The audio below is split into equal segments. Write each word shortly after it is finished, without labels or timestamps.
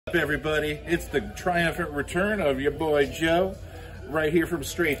Everybody, it's the triumphant return of your boy Joe, right here from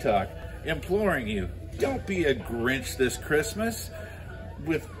Straight Talk, imploring you, don't be a Grinch this Christmas.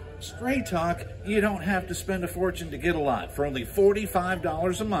 With Straight Talk, you don't have to spend a fortune to get a lot. For only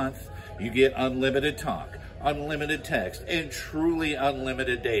 $45 a month, you get unlimited talk, unlimited text, and truly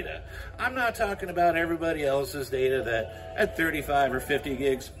unlimited data. I'm not talking about everybody else's data that at 35 or 50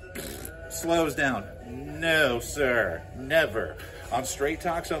 gigs slows down. No, sir, never. On Straight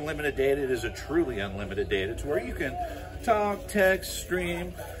Talk's unlimited data, it is a truly unlimited data. It's where you can talk, text,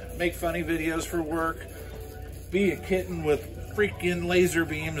 stream, make funny videos for work, be a kitten with freaking laser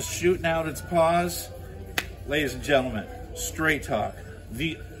beams shooting out its paws. Ladies and gentlemen, Straight Talk,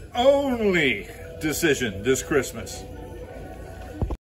 the only decision this Christmas.